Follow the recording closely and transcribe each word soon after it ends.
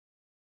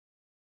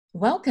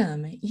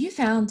Welcome. You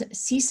found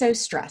CISO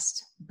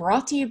Stressed,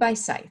 brought to you by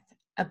Scythe,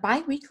 a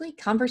bi-weekly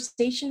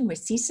conversation with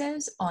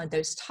CISOs on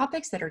those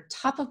topics that are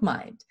top of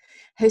mind,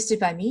 hosted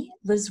by me,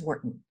 Liz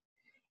Wharton.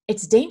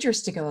 It's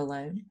dangerous to go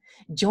alone.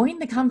 Join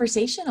the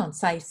conversation on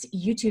Scythe's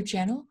YouTube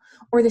channel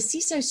or the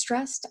CISO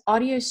Stressed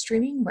audio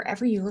streaming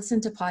wherever you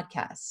listen to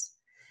podcasts.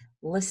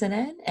 Listen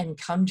in and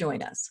come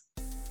join us.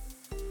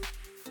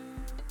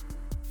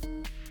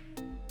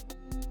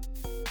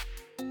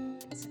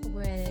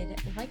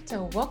 Would like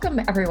to welcome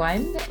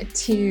everyone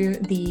to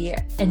the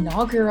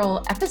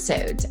inaugural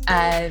episode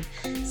of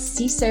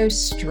CISO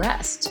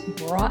Stressed,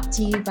 brought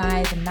to you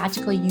by the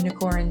Magical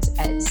Unicorns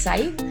at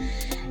Scythe.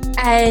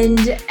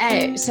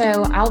 And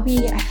so I'll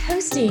be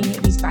hosting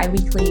these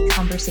bi-weekly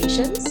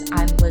conversations.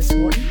 I'm Liz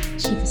Wharton,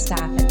 Chief of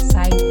Staff at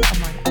Scythe,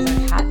 among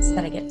other hats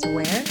that I get to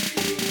wear.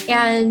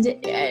 And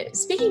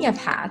speaking of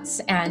hats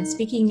and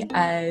speaking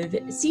of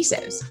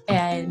CISOs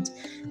and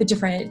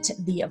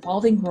the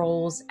evolving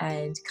roles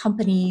and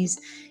companies,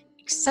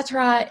 et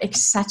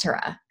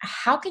cetera,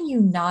 how can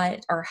you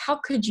not, or how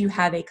could you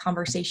have a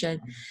conversation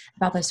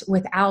about this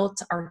without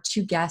our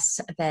two guests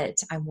that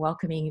I'm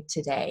welcoming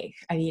today?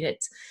 I mean,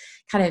 it's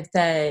kind of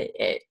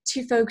the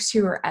two folks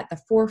who are at the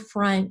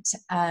forefront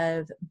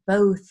of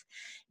both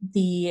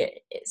the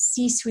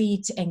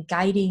C-suite and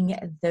guiding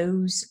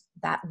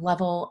that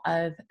level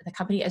of the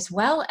company, as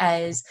well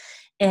as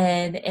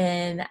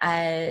in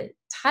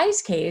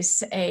Ty's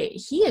case,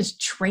 he is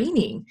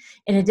training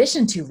in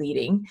addition to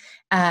leading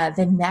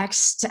the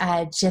next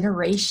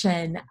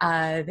generation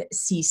of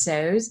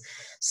CISOs.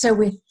 So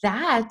with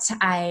that,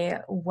 I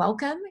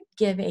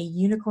give a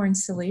unicorn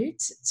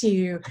salute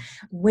to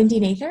Wendy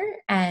Nather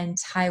and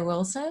Ty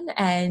Wilson.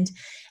 And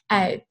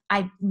I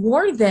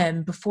warned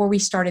them before we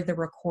started the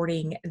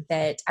recording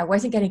that I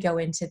wasn't going to go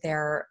into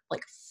their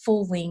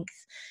full length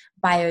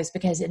bios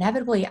because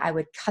inevitably I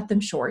would cut them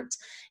short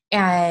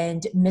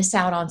and miss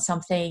out on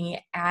something.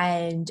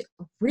 And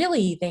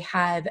really, they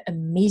have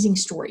amazing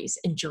stories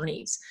and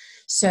journeys.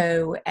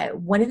 So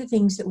one of the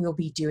things that we'll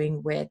be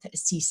doing with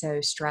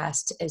CISO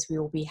Stressed is we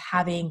will be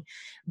having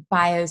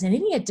bios and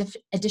any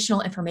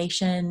additional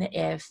information.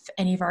 If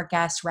any of our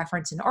guests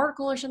reference an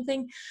article or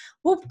something,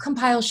 we'll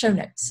compile show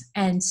notes.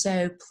 And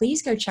so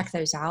please go check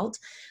those out.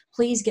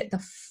 Please get the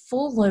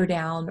full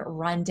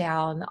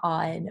rundown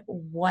on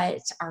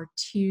what our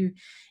two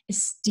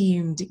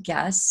esteemed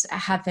guests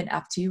have been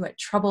up to, what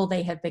trouble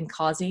they have been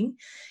causing,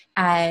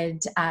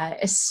 and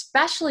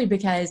especially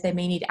because they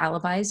may need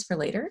alibis for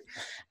later.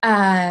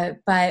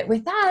 But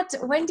with that,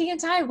 Wendy and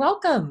Ty,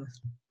 welcome.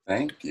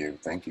 Thank you.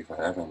 Thank you for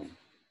having me.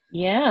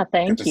 Yeah,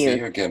 thank you. Good to see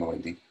you again,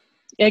 Wendy.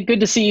 Yeah, good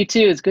to see you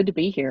too. It's good to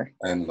be here.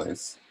 And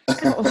Liz.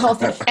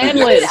 And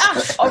Liz.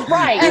 Oh,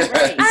 right.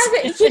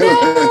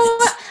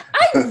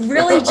 I'm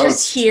really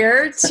just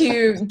here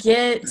to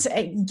get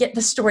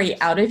the story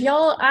out of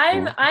y'all.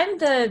 I'm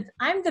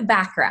the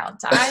background.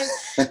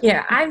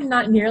 I'm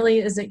not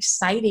nearly as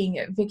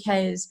exciting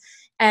because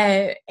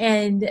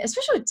and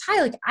especially with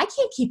Ty, I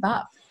can't keep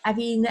up. I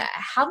mean,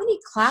 how many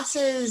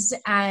classes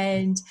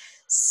and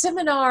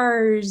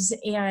seminars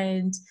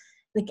and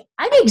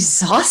I'm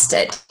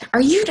exhausted.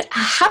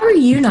 How are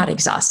you not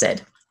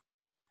exhausted?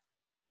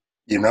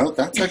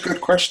 That's a good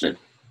question.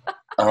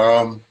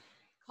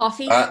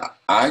 Coffee?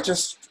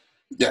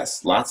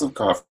 Yes, lots of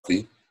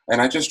coffee.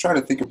 And I just try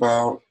to think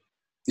about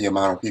the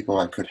amount of people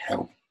I could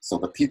help. So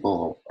the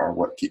people are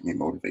what keep me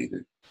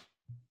motivated.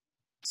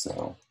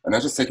 So, and I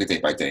just take it day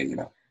by day,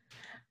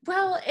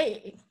 Well,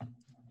 I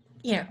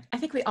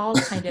think we all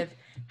kind of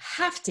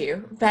have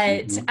to,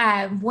 but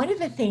one of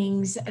the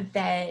things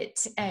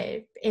that,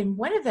 and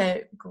one of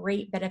the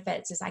great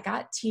benefits is I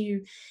got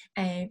to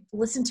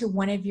listen to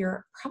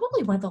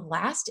probably one of the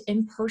last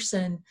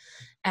in-person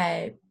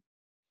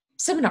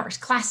seminars,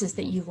 classes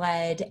that you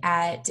led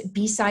at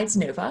B-Sides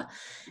Nova,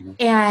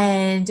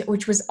 and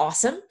which was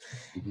awesome.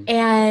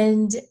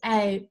 And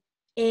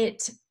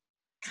it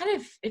kind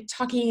of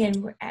talking,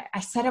 and I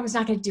said I was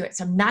not going to do it,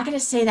 so I'm not going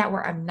to say that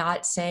word. I'm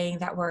not saying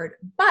that word,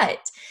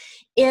 but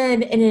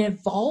in an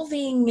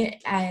evolving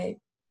go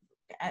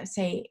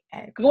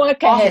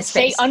ahead,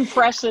 say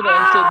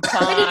unprecedented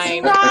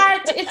time.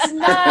 But it's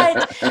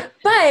not.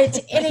 But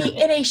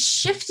in a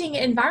shifting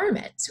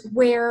environment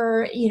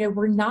where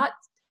we're not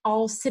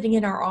all sitting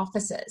in our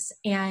offices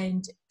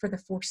and for the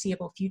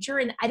foreseeable future,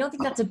 and I don't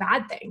think that's a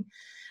bad thing.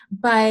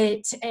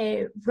 But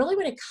really,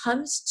 when it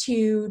comes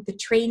to the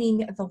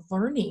training, the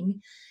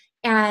learning,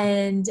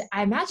 and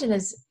I imagine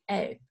as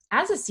a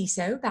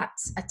CISO,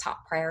 that's a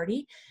top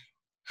priority.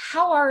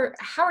 How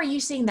are you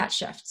seeing that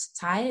shift,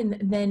 Ty?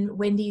 And then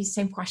Wendy,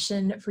 same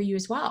question for you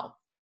as well.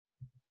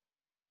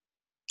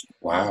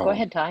 Wow. Go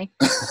ahead, Ty.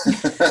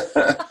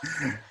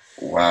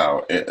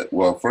 Wow.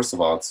 Well, first of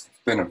all, it's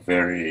been a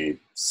very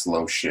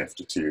slow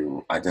shift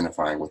to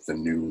identifying what the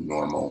new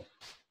normal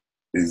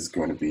is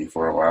going to be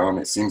for a while. And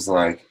it seems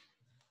like,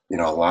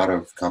 a lot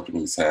of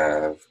companies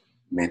have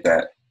made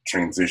that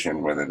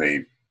transition, whether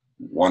they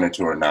wanted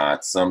to or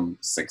not, some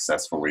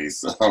successfully,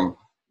 some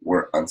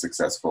were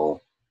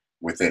unsuccessful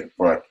with it.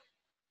 But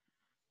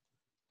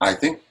I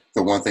think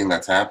the one thing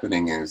that's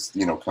happening is,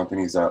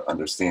 companies are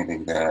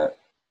understanding that,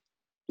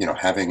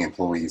 having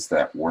employees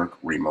that work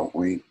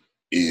remotely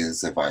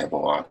is a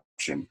viable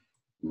option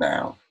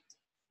now.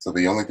 So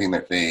the only thing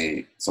that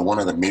so one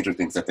of the major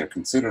things that they're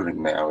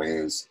considering now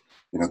is,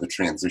 the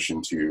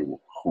transition to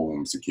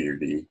home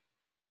security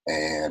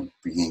and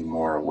being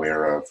more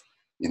aware of,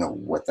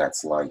 what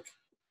that's like.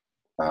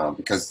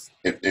 Because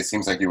it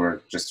seems like you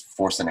were just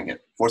forcing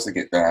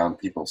it down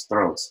people's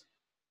throats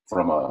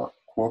from a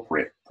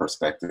corporate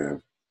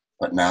perspective.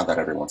 But now that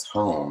everyone's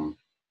home,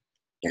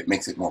 it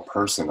makes it more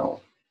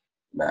personal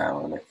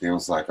now. And it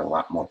feels like a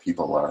lot more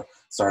people are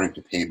starting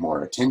to pay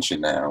more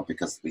attention now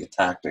because the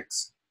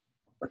tactics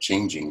are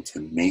changing to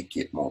make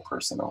it more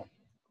personal.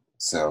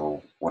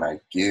 So when I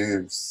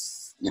give,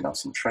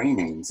 some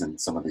trainings, and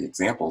some of the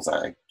examples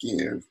I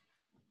give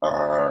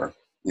are,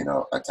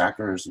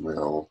 attackers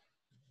will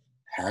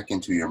hack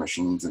into your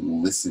machines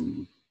and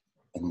listen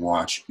and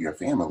watch your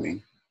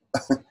family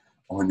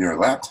on your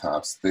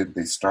laptops.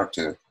 They start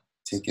to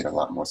take it a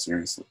lot more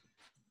seriously.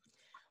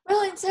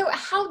 Well, and so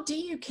how do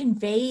you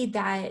convey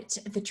that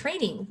the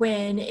training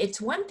when it's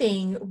one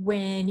thing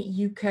when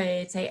you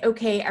could say,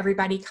 okay,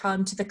 everybody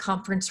come to the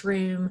conference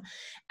room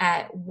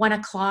at 1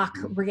 o'clock,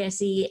 we're going to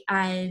see.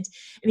 And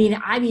I mean,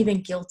 I'm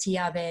even guilty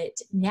of it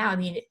now. I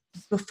mean,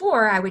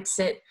 before I would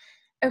sit,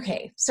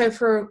 okay, so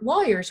for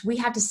lawyers, we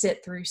have to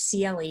sit through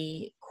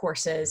CLE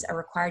courses, a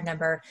required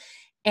number.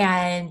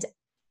 And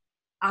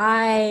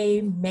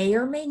I may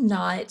or may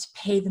not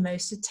pay the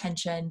most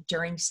attention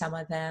during some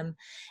of them,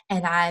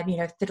 and I'm,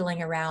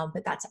 fiddling around,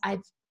 but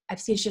I've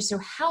seen it's just, so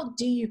how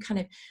do you kind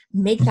of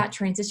make that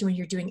transition when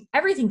you're doing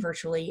everything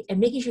virtually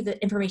and making sure that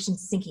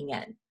information's sinking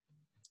in?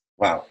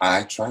 Wow,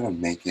 I try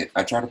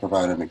to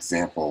provide an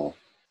example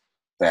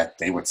that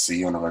they would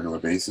see on a regular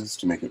basis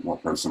to make it more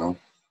personal.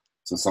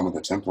 So some of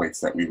the templates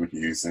that we would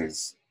use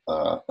is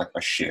like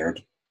a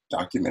shared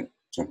document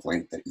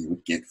template that you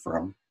would get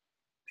from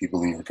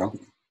people in your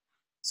company.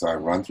 So I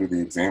run through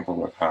the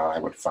example of how I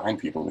would find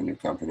people in your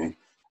company,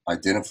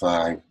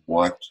 identify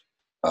what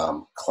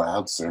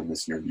cloud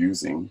service you're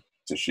using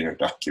to share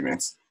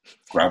documents,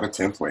 grab a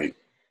template,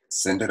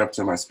 send it up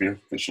to my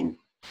spearfishing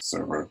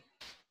server,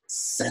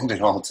 send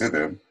it all to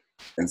them,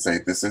 and say,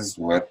 this is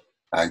what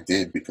I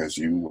did because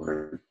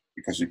you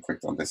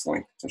clicked on this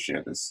link to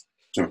share this,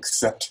 to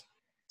accept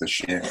the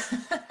share.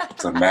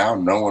 So now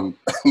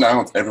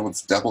now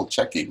everyone's double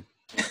checking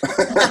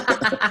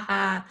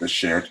the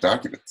shared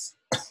documents.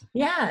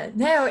 Yeah,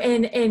 no,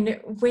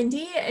 and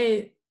Wendy,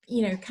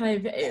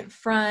 kind of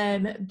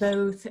from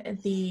both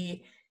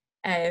the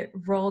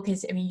role,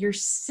 because I mean, you're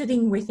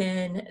sitting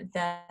within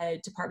the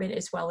department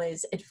as well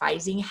as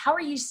advising. How are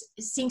you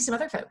seeing some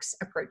other folks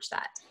approach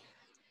that?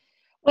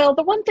 Well,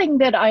 the one thing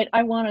that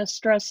I want to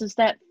stress is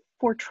that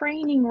for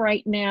training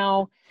right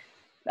now,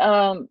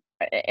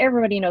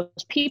 everybody knows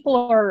people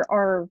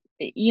are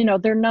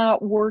they're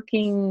not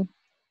working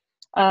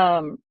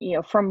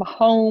from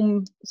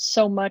home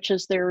so much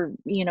as they're,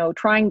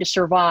 trying to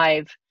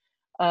survive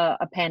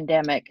a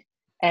pandemic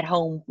at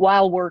home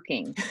while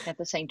working at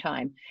the same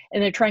time.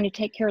 And they're trying to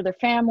take care of their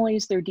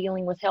families. They're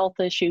dealing with health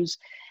issues.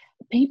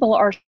 People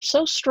are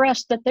so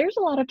stressed that there's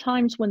a lot of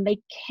times when they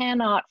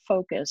cannot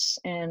focus,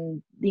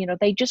 and,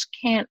 they just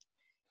can't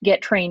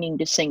get training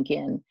to sink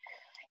in.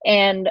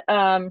 And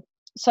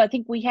so I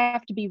think we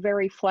have to be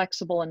very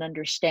flexible and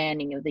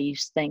understanding of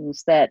these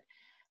things, that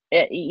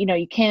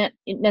you can't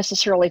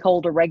necessarily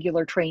hold a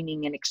regular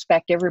training and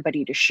expect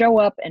everybody to show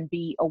up and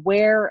be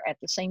aware at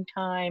the same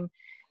time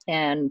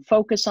and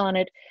focus on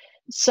it.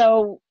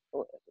 So,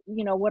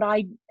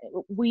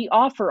 we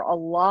offer a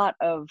lot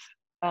of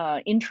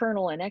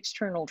internal and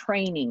external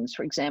trainings,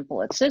 for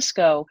example, at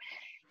Cisco.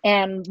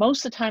 And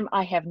most of the time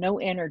I have no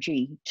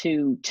energy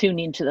to tune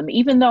into them,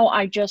 even though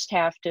I just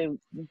have to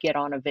get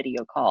on a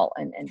video call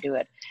and do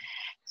it.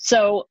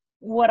 So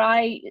what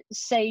I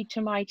say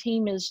to my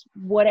team is,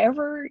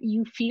 whatever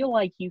you feel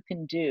like you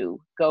can do,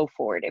 go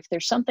for it. If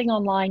there's something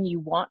online you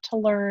want to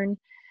learn,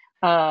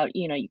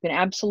 you can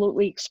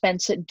absolutely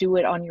expense it, do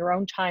it on your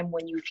own time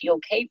when you feel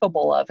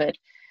capable of it.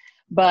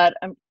 But,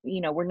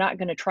 we're not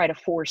going to try to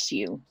force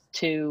you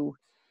to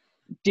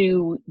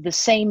do the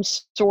same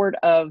sort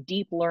of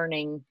deep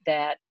learning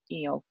that,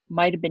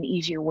 might have been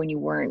easier when you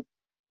weren't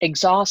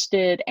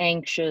exhausted,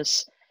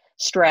 anxious,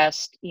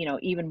 stressed,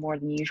 even more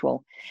than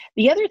usual.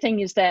 The other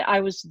thing is that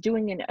I was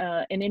doing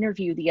an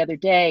interview the other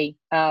day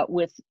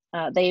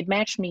they had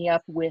matched me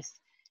up with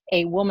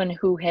a woman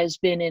who has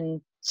been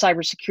in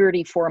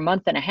cybersecurity for a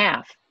month and a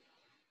half.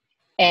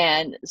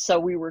 And so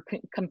we were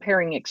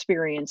comparing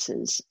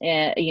experiences,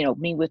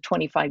 me with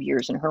 25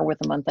 years and her with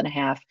a month and a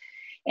half.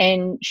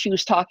 And she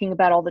was talking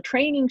about all the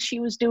training she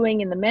was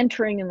doing and the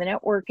mentoring and the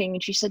networking.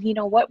 And she said,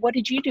 what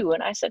did you do?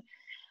 And I said,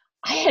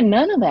 I had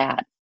none of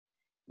that.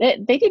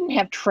 They didn't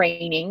have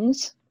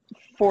trainings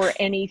for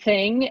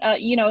anything.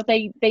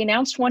 They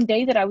announced one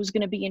day that I was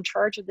going to be in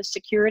charge of the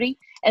security,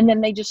 and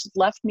then they just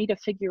left me to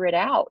figure it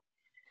out.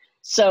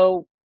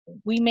 So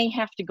we may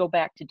have to go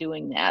back to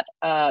doing that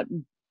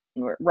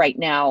right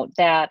now.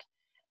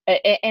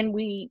 And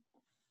we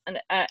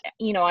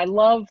I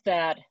love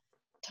that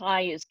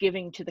Ty is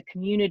giving to the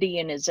community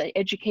and is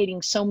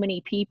educating so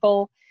many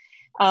people.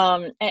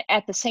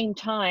 At the same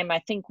time, I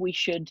think we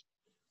should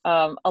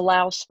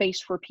allow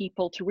space for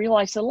people to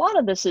realize that a lot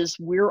of this is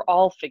we're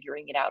all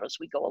figuring it out as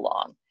we go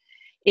along.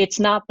 It's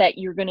not that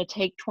you're going to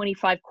take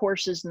 25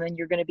 courses and then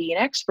you're going to be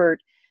an expert,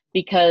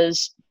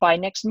 because by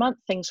next month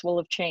things will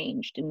have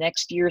changed, and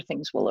next year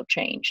things will have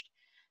changed.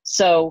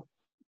 So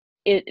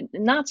it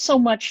not so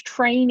much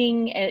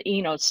training,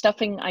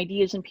 stuffing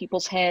ideas in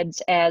people's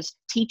heads, as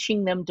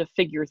teaching them to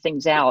figure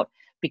things out,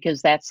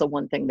 because that's the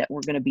one thing that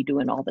we're going to be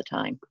doing all the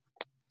time.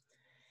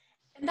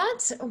 And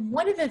that's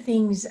one of the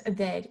things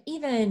that,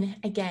 even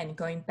again,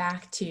 going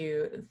back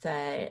to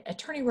the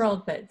attorney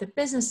world, but the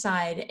business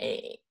side,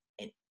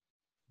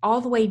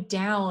 all the way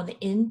down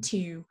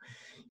into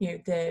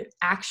the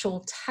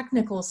actual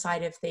technical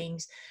side of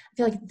things, I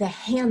feel like the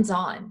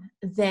hands-on,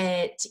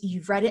 that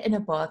you've read it in a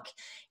book,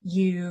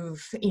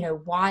 you've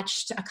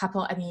watched a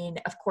couple,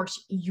 of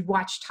course you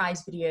watch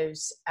Ty's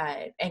videos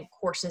and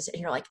courses,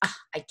 and you're like,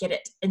 I get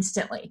it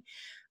instantly.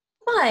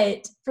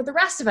 But for the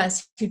rest of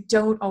us who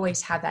don't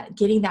always have that,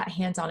 getting that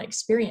hands-on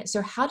experience,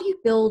 so how do you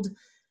build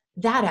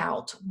that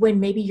out when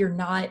maybe you're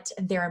not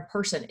there in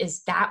person?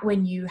 Is that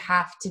when you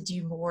have to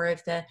do more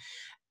of the,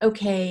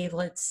 okay,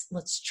 let's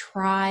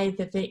try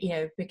the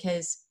video,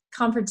 because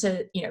conference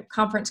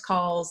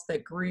calls, the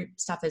group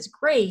stuff is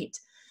great,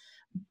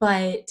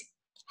 but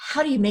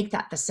how do you make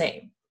that the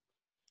same?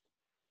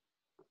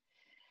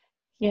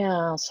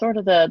 Yeah, sort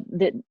of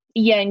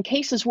in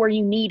cases where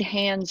you need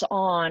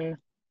hands-on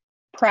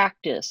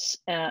practice,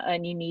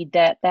 and you need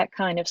that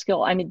kind of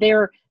skill.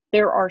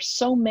 There are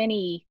so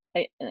many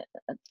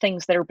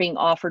things that are being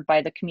offered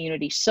by the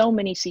community, so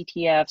many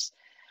CTFs.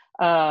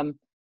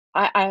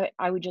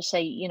 I would just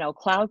say,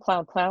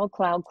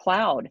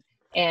 cloud,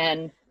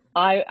 and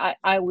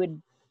I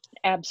would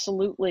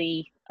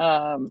absolutely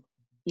want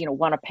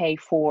to pay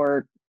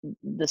for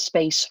the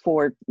space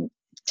for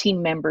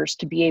team members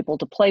to be able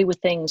to play with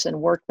things and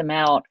work them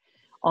out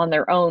on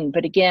their own.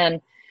 But again,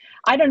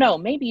 I don't know,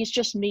 maybe it's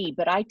just me,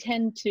 but I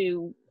tend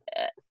to,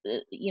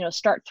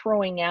 start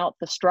throwing out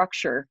the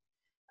structure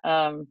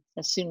as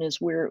soon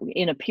as we're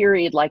in a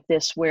period like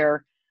this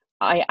where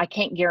I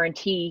can't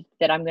guarantee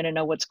that I'm going to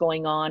know what's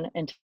going on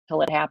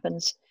until it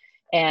happens.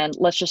 And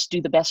let's just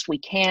do the best we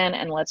can,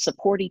 and let's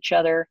support each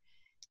other,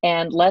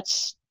 and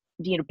let's,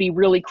 be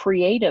really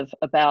creative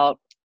about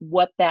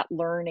what that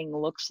learning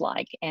looks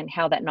like and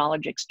how that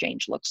knowledge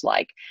exchange looks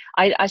like.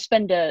 I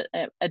spend a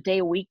day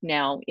a week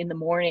now in the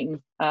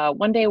morning,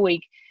 one day a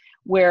week,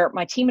 where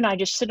my team and I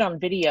just sit on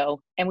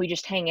video and we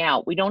just hang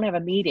out. We don't have a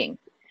meeting.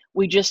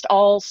 We just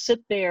all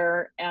sit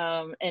there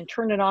and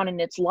turn it on, and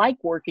it's like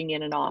working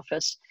in an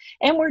office.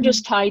 And we're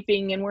just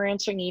typing, and we're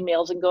answering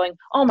emails and going,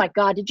 oh my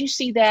God, did you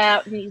see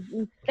that?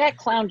 That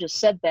clown just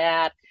said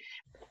that.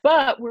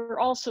 But we're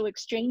also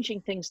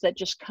exchanging things that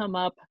just come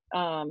up,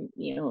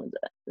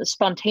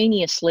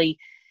 spontaneously.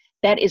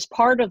 That is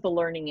part of the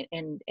learning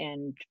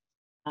and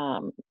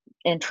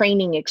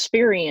training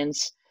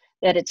experience.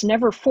 That it's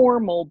never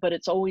formal, but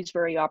it's always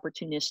very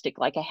opportunistic.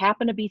 Like, I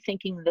happen to be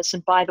thinking this,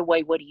 and by the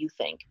way, what do you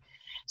think?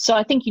 So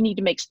I think you need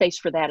to make space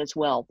for that as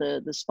well.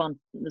 The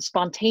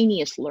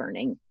spontaneous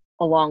learning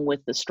along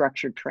with the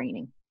structured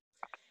training.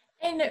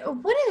 And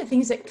one of the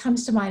things that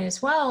comes to mind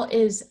as well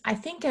is, I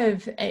think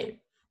of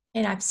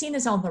and I've seen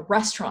this on the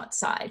restaurant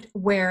side,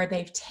 where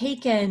they've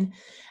taken,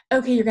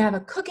 okay, you're going to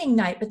have a cooking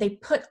night, but they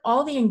put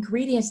all the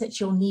ingredients that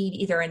you'll need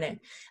either in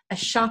a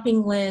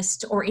shopping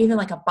list or even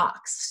like a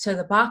box. So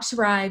the box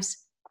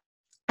arrives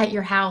at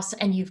your house,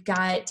 and you've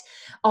got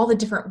all the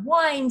different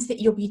wines that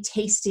you'll be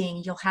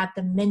tasting. You'll have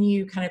the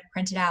menu kind of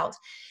printed out,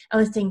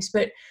 other things,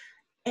 but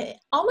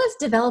almost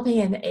developing,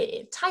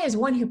 and Ty is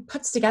one who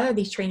puts together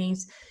these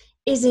trainings.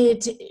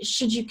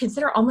 Should you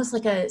consider almost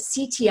like a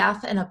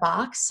CTF in a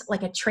box,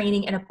 like a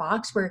training in a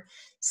box, where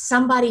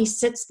somebody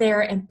sits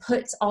there and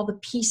puts all the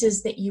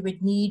pieces that you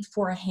would need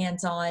for a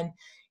hands-on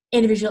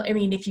individual?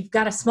 If you've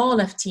got a small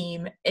enough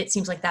team, it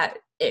seems like that,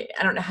 I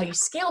don't know how you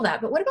scale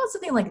that, but what about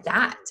something like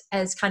that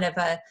as kind of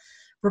a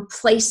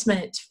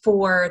replacement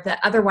for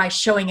the otherwise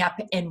showing up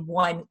in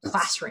one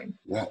classroom?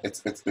 Yeah,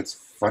 it's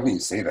funny you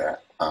say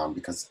that,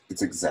 because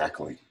it's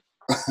exactly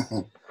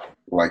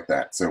like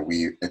that. So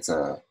it's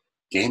a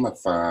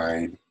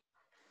gamified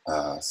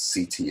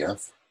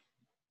CTF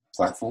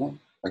platform,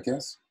 I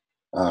guess.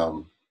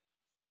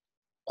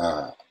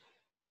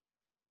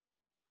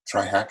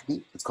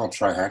 TryHackMe. It's called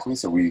TryHackMe.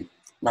 So we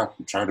not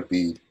try to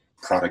be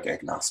product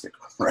agnostic,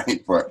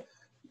 right? But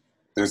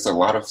there's a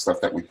lot of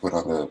stuff that we put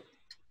on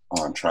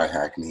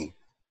TryHackMe,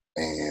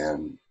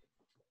 and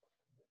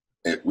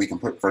we can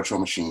put virtual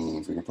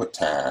machines, we can put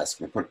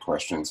tasks, we can put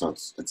questions. So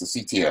it's a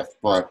CTF,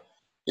 but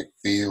it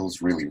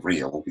feels really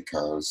real,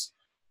 because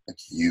like,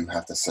 you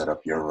have to set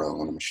up your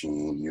own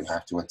machine, you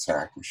have to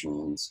attack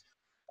machines,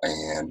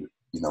 and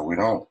we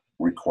don't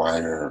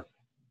require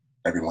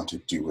everyone to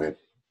do it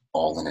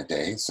all in a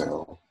day.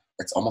 So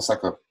it's almost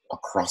like a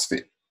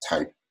CrossFit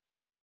type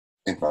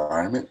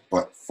environment,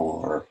 but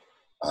for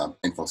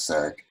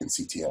InfoSec and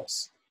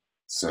CTFs.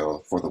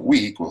 So for the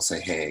week, we'll say,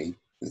 hey,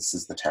 this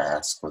is the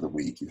task for the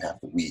week. You have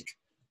the week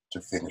to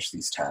finish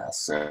these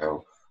tasks.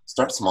 So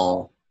start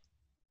small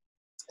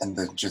and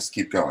then just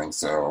keep going.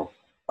 So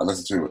I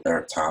listen to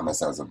Eric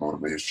Thomas as a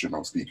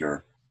motivational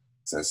speaker.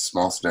 It says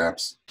small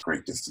steps,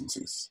 great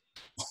distances.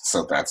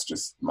 So that's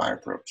just my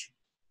approach.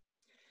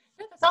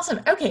 That's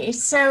awesome. Okay,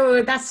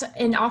 so that's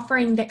an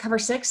offering that Cover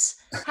Six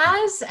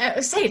has.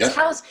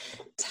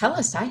 Tell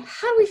us, how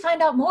do we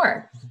find out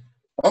more?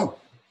 Oh,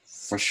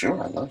 for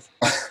sure. I love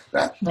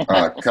that.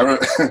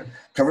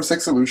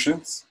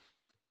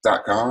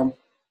 Cover6solutions.com.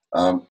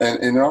 And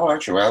in all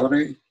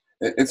actuality,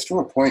 it's to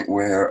a point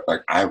where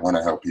like I want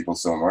to help people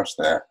so much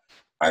that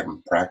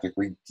I'm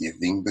practically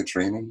giving the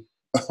training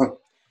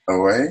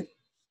away.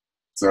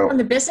 So on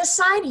the business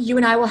side, you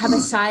and I will have a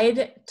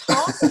side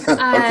talk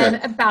okay.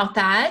 about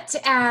that.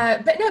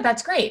 But no,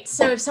 that's great.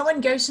 So if someone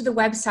goes to the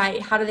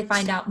website, how do they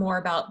find out more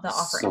about the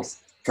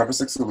offerings? So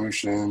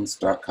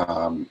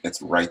cover6solutions.com.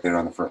 It's right there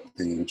on the front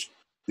page,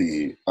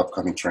 the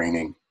upcoming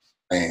training,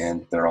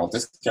 and they're all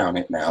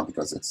discounted now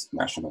because it's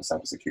National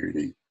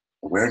Cybersecurity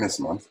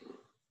Awareness Month.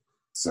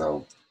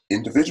 So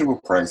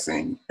individual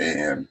pricing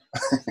and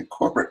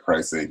corporate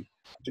pricing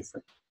are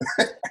different.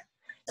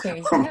 There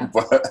you go.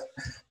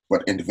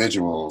 But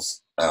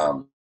individuals,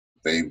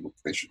 they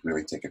should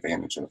really take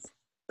advantage of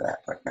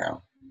that right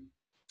now.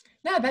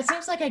 No, that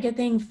seems like a good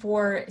thing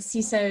for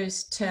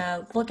CISOs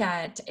to look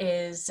at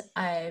is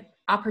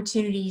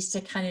opportunities to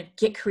kind of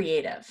get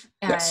creative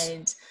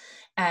and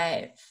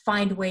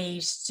find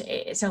ways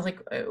to, it sounds like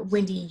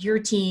Wendy, your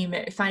team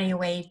finding a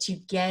way to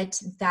get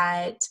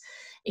that,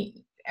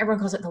 everyone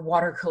calls it the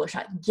water cooler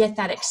shot, get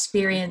that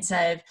experience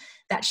of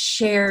that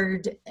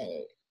shared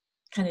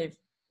kind of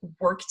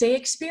workday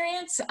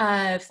experience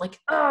of like,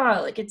 oh,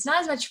 like it's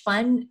not as much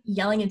fun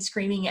yelling and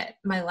screaming at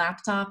my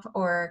laptop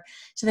or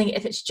something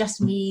if it's just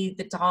me,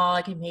 the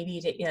dog, and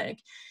maybe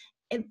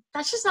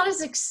that's just not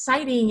as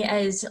exciting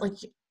as like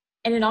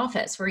in an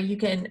office where you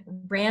can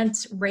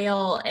rant,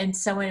 rail, and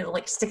someone will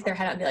like stick their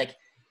head out and be like,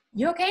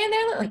 "You okay in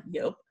there?" Like,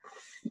 "Yep."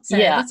 So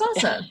that's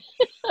awesome.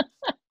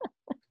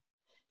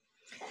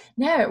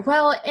 No,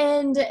 well,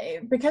 and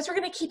because we're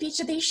going to keep each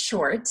of these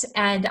short,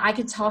 and I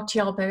could talk to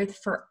y'all both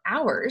for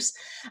hours,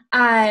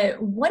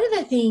 one of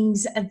the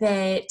things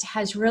that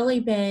has really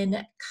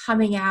been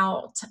coming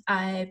out,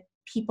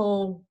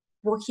 people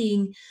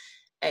working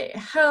at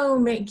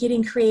home,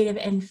 getting creative,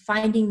 and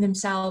finding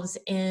themselves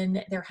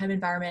in their home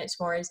environment as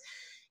far as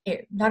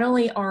not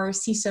only are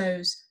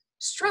CISOs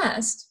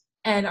stressed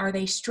and are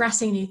they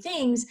stressing new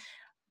things,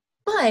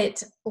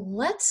 but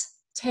let's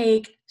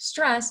take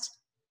stressed,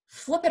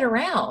 flip it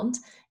around,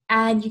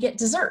 and you get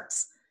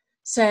desserts.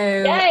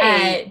 So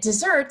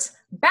dessert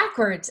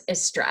backwards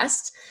is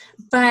stressed.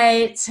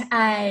 But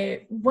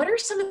what are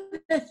some of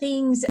the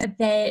things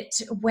that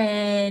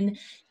when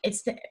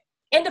it's the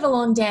end of a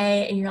long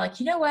day and you're like,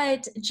 you know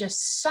what,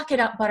 just suck it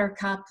up,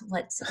 buttercup.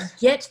 Let's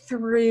get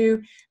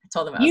through. I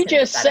told them you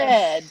just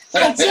said.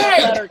 I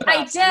did.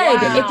 Wow.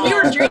 If you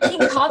were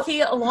drinking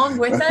coffee along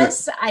with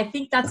us, I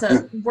think that's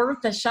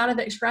worth a shot of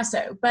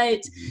espresso.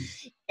 But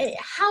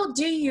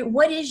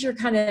what is your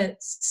kind of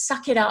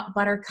suck it up,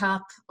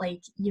 buttercup?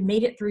 Like you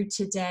made it through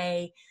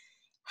today.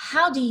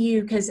 How do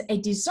you, because a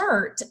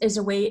dessert is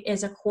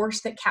a course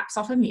that caps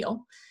off a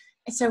meal.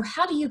 So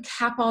how do you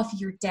cap off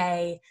your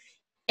day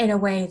in a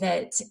way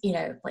that,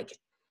 like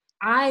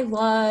I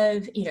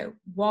love,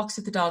 walks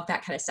with the dog,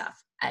 that kind of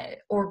stuff,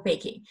 or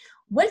baking.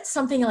 What's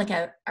something like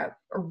a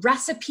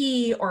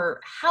recipe, or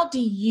how do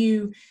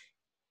you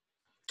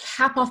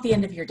cap off the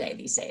end of your day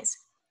these days?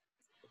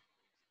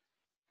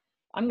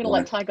 I'm going to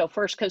let Ty go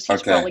first because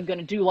he's probably going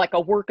to do like a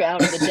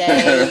workout of the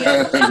day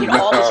and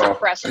all this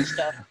impressive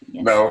stuff.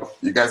 Yeah. No,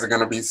 you guys are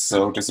going to be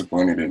so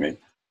disappointed in me.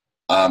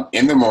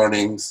 In the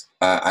mornings,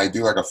 I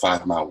do like a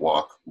 5-mile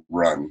walk,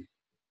 run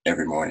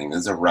every morning.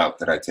 There's a route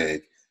that I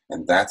take,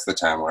 and that's the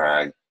time where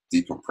I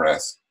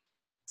decompress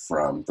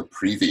from the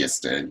previous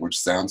day, which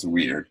sounds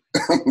weird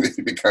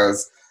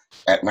because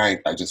at night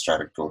I just try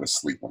to go to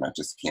sleep and I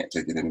just can't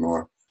take it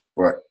anymore.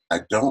 But I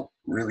don't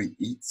really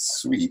eat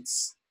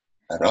sweets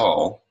at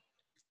all.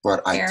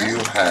 But I do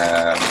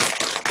have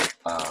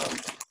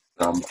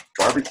some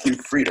barbecue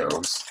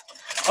Fritos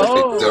that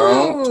they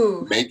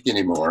don't make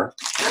anymore.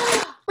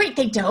 Wait,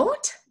 they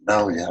don't?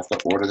 No, you have to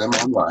order them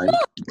online.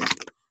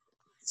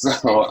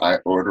 So I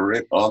order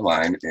it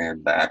online,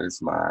 and that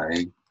is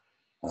my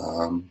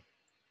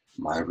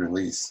my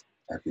release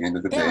at the end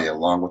of the day,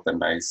 along with a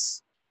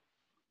nice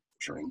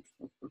drink.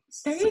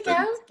 There you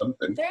go.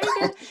 There you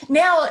go.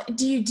 Now,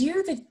 do you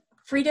do the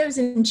Fritos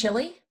in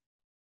chili?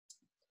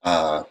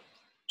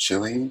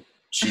 Chili,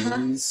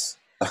 cheese,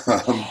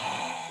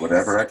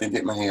 whatever I can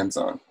get my hands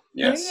on.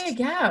 Yes. There you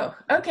go.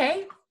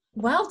 Okay.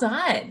 Well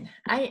done.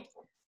 I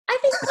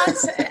think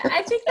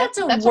that's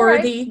a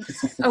worthy.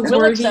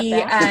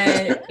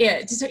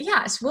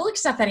 Yes, we'll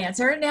accept that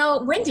answer.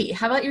 Now, Wendy,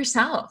 how about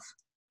yourself?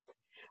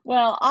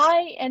 Well,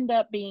 I end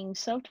up being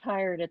so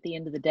tired at the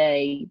end of the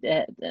day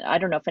that I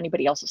don't know if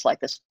anybody else is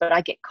like this, but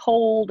I get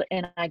cold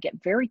and I get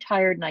very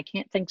tired and I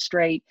can't think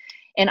straight.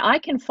 And I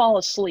can fall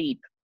asleep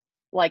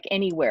like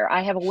anywhere.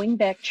 I have a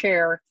wingback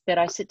chair that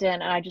I sit down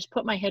and I just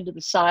put my head to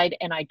the side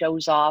and I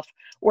doze off.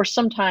 Or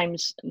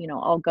sometimes,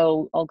 I'll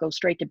go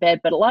straight to bed.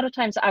 But a lot of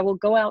times I will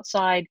go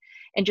outside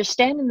and just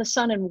stand in the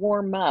sun and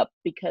warm up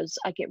because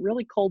I get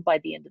really cold by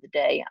the end of the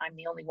day. I'm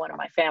the only one in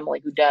my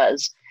family who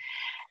does.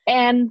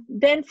 And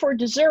then for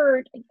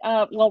dessert,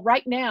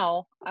 right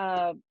now,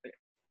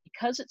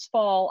 because it's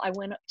fall, I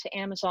went up to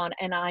Amazon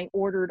and I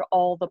ordered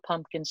all the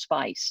pumpkin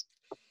spice.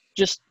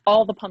 Just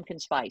all the pumpkin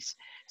spice.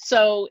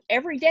 So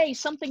every day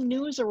something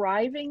new is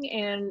arriving.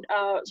 And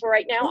so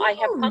right now I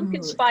have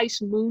pumpkin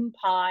spice moon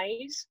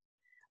pies.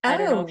 I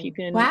don't know if you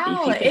can,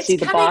 wow. It's see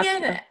the box.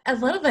 In a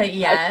little bit.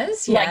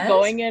 Yes. Like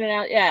going in and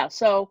out. Yeah.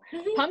 So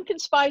pumpkin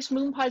spice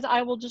moon pies,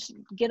 I will just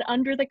get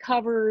under the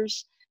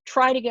covers,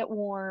 try to get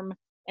warm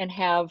and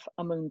have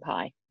a moon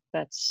pie.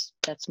 That's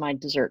my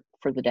dessert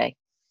for the day.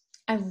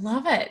 I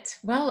love it.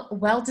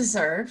 Well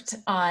deserved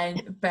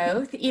on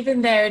both,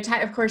 even though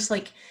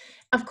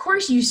of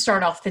course you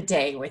start off the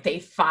day with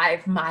a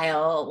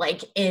 5-mile,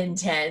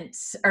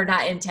 intense, or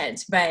not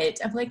intense, but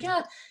I'm like,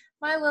 yeah,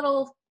 my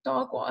little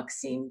dog walks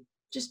seem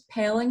just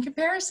pale in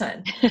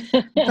comparison.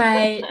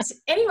 But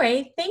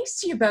anyway, thanks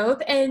to you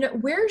both. And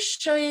where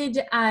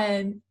should,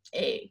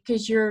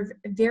 because you're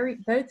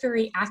both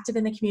very active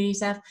in the community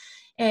stuff,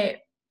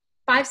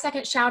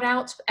 5-second shout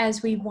out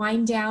as we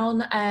wind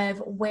down of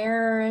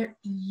where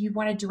you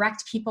want to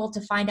direct people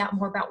to find out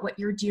more about what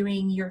you're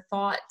doing, your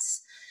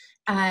thoughts,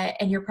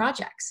 and your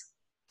projects.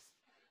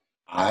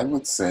 I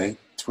would say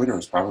Twitter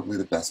is probably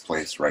the best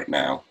place right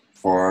now.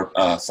 For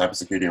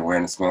Cybersecurity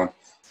Awareness Month,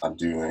 I'm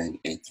doing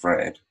a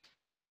thread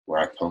where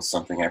I post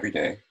something every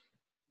day,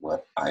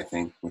 what I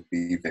think would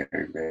be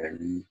very,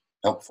 very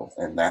helpful,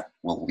 and that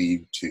will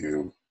lead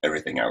to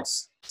everything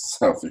else.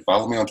 So if you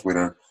follow me on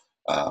Twitter,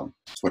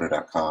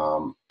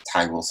 twitter.com,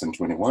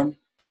 TyWilson21,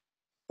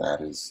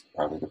 that is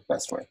probably the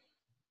best way.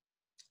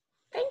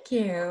 Thank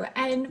you.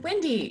 And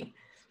Wendy?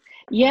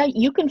 Yeah,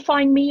 you can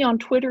find me on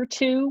Twitter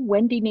too.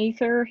 Wendy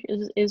Nather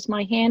is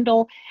my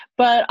handle,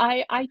 but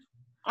I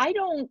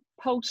don't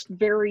post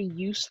very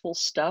useful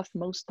stuff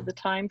most of the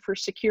time for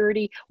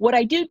security. What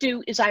I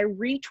do is I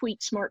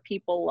retweet smart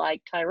people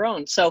like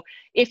Tyrone. So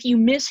if you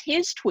miss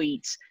his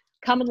tweets,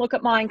 come and look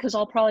at mine because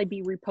I'll probably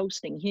be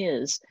reposting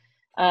his.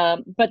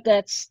 But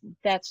that's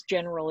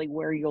generally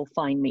where you'll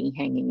find me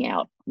hanging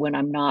out when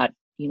I'm not,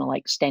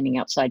 standing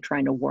outside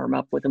trying to warm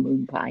up with a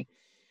moon pie.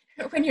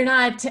 When you're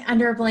not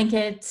under a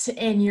blanket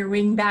in your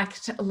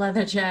wing-backed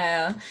leather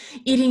chair,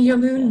 eating your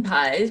moon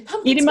pie,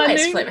 eating my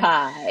moon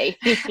pie.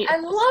 I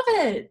love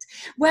it.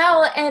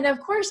 Well, and of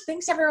course,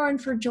 thanks everyone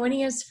for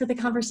joining us for the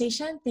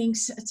conversation.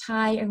 Thanks,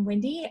 Ty and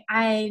Wendy.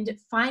 And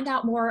find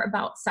out more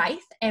about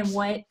Scythe and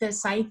what the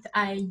Scythe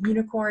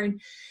unicorn,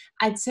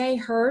 I'd say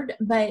heard,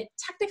 but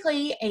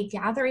technically a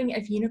gathering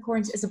of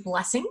unicorns is a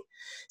blessing.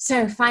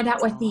 So find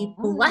out what the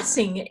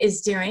blessing is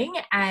doing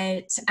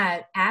at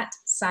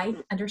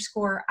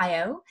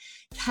Scythe_IO.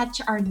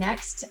 Catch our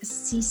next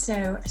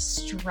CISO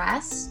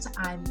Stressed.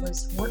 I'm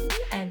Liz Wharton,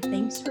 and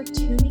thanks for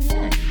tuning in.